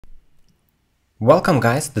Welcome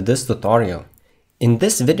guys to this tutorial. In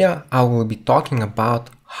this video I will be talking about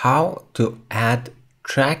how to add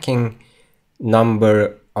tracking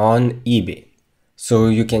number on eBay. So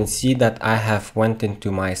you can see that I have went into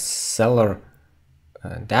my seller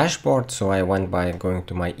dashboard. So I went by going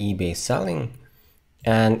to my eBay selling,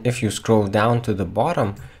 and if you scroll down to the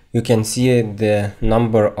bottom you can see the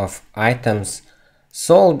number of items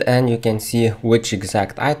sold, and you can see which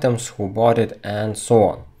exact items, who bought it, and so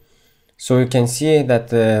on. So you can see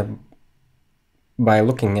that by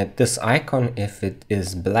looking at this icon, if it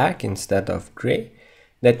is black instead of gray,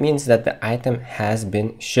 that means that the item has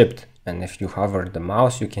been shipped. And if you hover the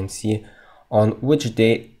mouse, you can see on which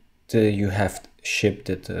date you have shipped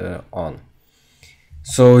it on.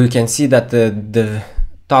 So you can see that the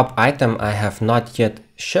top item I have not yet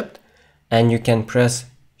shipped, and you can press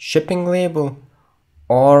shipping label,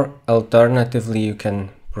 or alternatively you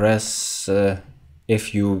can press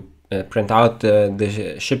if you print out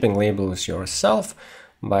the shipping labels yourself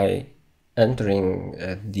by entering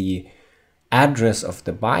the address of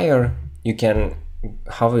the buyer. You can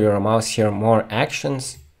hover your mouse here, more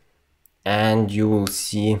actions, and you will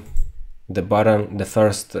see the bottom, the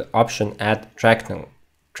first option, add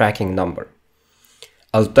tracking number.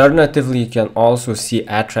 Alternatively, you can also see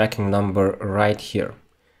add tracking number right here.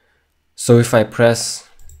 So if I press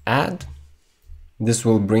add, this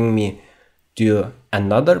will bring me to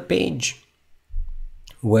another page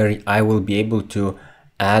where I will be able to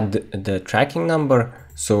add the tracking number.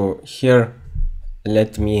 So here,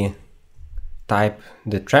 let me type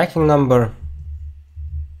the tracking number,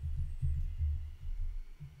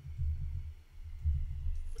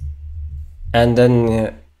 and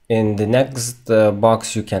then in the next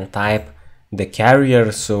box you can type the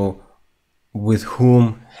carrier, so with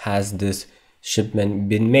whom has this shipment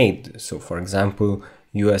been made. So for example,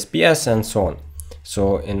 USPS and so on.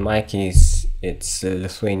 So in my case it's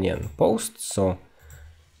Lithuanian Post. So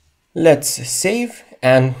let's save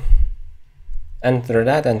and enter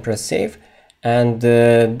that and press save, and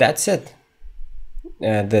that's it.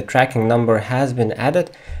 The tracking number has been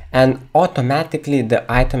added, and automatically the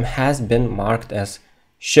item has been marked as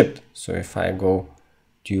shipped. So if I go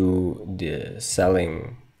to the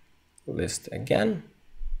selling list again,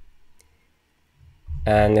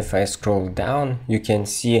 and if I scroll down, you can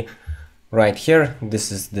see right here,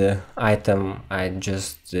 this is the item I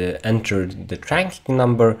just entered the tracking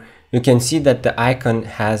number. You can see that the icon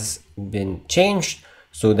has been changed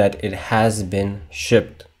so that it has been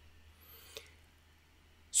shipped.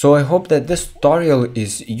 So I hope that this tutorial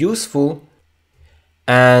is useful,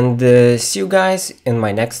 and see you guys in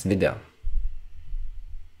my next video.